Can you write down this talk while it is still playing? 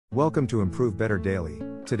Welcome to Improve Better Daily.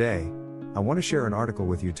 Today, I want to share an article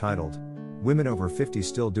with you titled, Women Over 50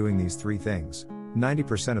 Still Doing These 3 Things,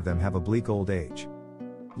 90% of them have a bleak old age.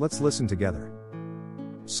 Let's listen together.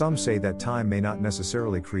 Some say that time may not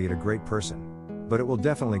necessarily create a great person, but it will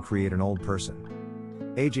definitely create an old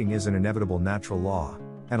person. Aging is an inevitable natural law,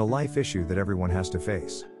 and a life issue that everyone has to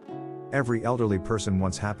face. Every elderly person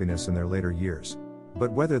wants happiness in their later years,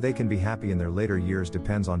 but whether they can be happy in their later years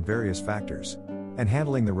depends on various factors, and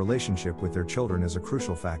handling the relationship with their children is a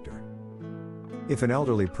crucial factor. If an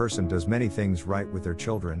elderly person does many things right with their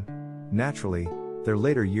children, naturally, their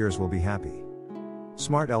later years will be happy.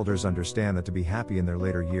 Smart elders understand that to be happy in their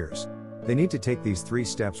later years, they need to take these 3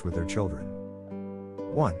 steps with their children.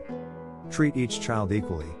 1. Treat each child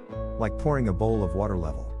equally, like pouring a bowl of water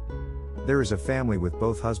level. There is a family with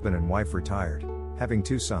both husband and wife retired, having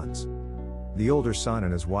 2 sons. The older son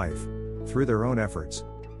and his wife, through their own efforts,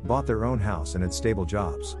 bought their own house and had stable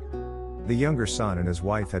jobs. The younger son and his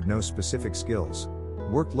wife had no specific skills,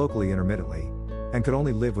 worked locally intermittently, and could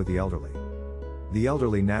only live with the elderly. The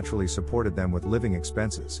elderly naturally supported them with living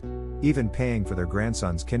expenses, even paying for their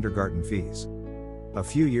grandson's kindergarten fees. A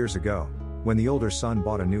few years ago, when the older son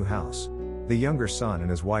bought a new house, the younger son and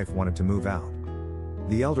his wife wanted to move out.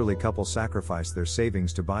 The elderly couple sacrificed their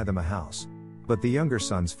savings to buy them a house, but the younger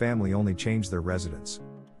son's family only changed their residence,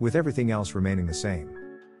 with everything else remaining the same.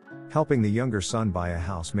 Helping the younger son buy a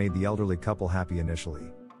house made the elderly couple happy initially,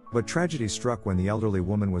 but tragedy struck when the elderly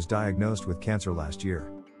woman was diagnosed with cancer last year,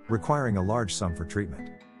 requiring a large sum for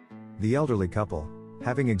treatment. The elderly couple,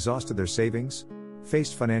 having exhausted their savings,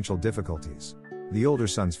 faced financial difficulties. The older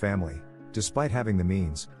son's family, despite having the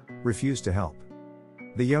means, refused to help.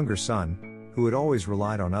 The younger son, who had always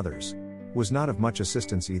relied on others, was not of much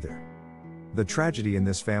assistance either. The tragedy in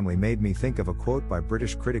this family made me think of a quote by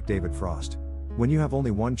British critic David Frost. When you have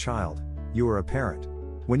only 1 child, you are a parent.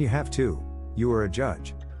 When you have 2, you are a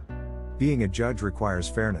judge. Being a judge requires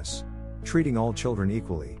fairness, treating all children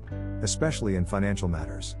equally, especially in financial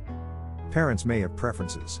matters. Parents may have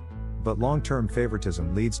preferences, but long-term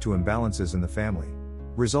favoritism leads to imbalances in the family,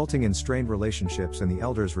 resulting in strained relationships and the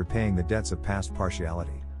elders repaying the debts of past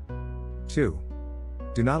partiality. 2.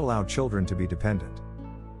 Do not allow children to be dependent.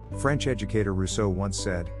 French educator Rousseau once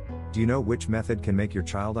said, "Do you know which method can make your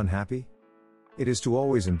child unhappy? It is to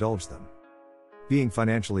always indulge them." Being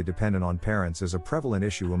financially dependent on parents is a prevalent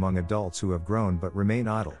issue among adults who have grown but remain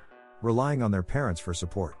idle, relying on their parents for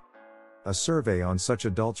support. A survey on such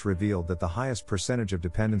adults revealed that the highest percentage of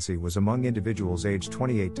dependency was among individuals aged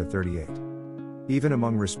 28 to 38. Even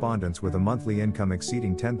among respondents with a monthly income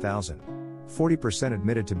exceeding $10,000, 40%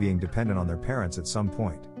 admitted to being dependent on their parents at some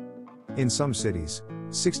point. In some cities,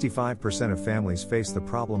 65% of families face the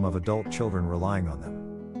problem of adult children relying on them.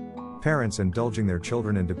 Parents indulging their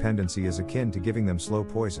children in dependency is akin to giving them slow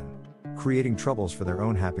poison, creating troubles for their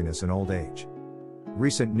own happiness in old age.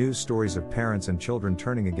 Recent news stories of parents and children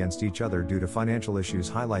turning against each other due to financial issues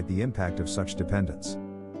highlight the impact of such dependence.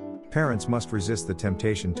 Parents must resist the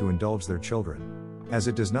temptation to indulge their children, as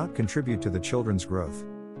it does not contribute to the children's growth,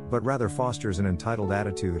 but rather fosters an entitled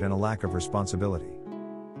attitude and a lack of responsibility.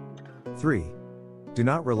 3. Do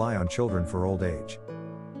not rely on children for old age.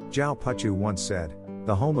 Zhao Puchu once said,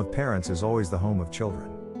 "The home of parents is always the home of children.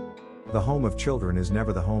 The home of children is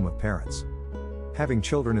never the home of parents." Having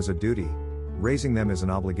children is a duty, raising them is an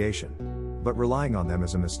obligation, but relying on them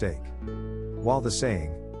is a mistake. While the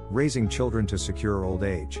saying, "raising children to secure old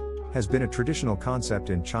age," has been a traditional concept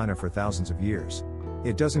in China for thousands of years,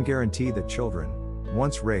 it doesn't guarantee that children,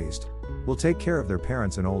 once raised, will take care of their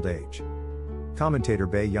parents in old age. Commentator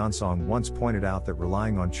Bai Yansong once pointed out that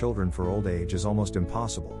relying on children for old age is almost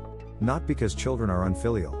impossible, not because children are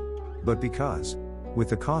unfilial, but because, with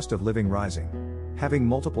the cost of living rising, having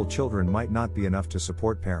multiple children might not be enough to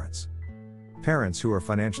support parents. Parents who are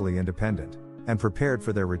financially independent and prepared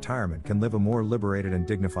for their retirement can live a more liberated and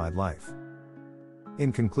dignified life.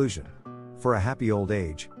 In conclusion, for a happy old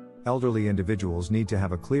age, elderly individuals need to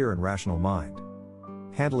have a clear and rational mind.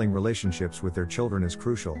 Handling relationships with their children is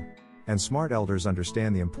crucial, and smart elders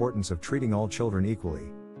understand the importance of treating all children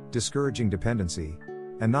equally, discouraging dependency,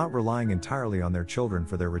 and not relying entirely on their children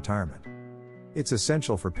for their retirement. It's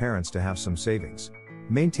essential for parents to have some savings,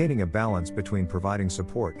 maintaining a balance between providing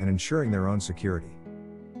support and ensuring their own security.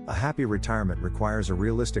 A happy retirement requires a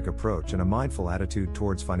realistic approach and a mindful attitude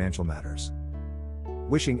towards financial matters.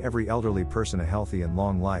 Wishing every elderly person a healthy and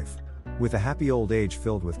long life, with a happy old age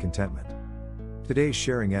filled with contentment. Today's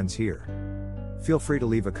sharing ends here. Feel free to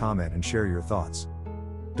leave a comment and share your thoughts.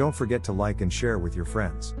 Don't forget to like and share with your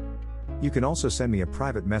friends. You can also send me a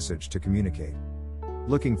private message to communicate.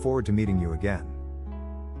 Looking forward to meeting you again.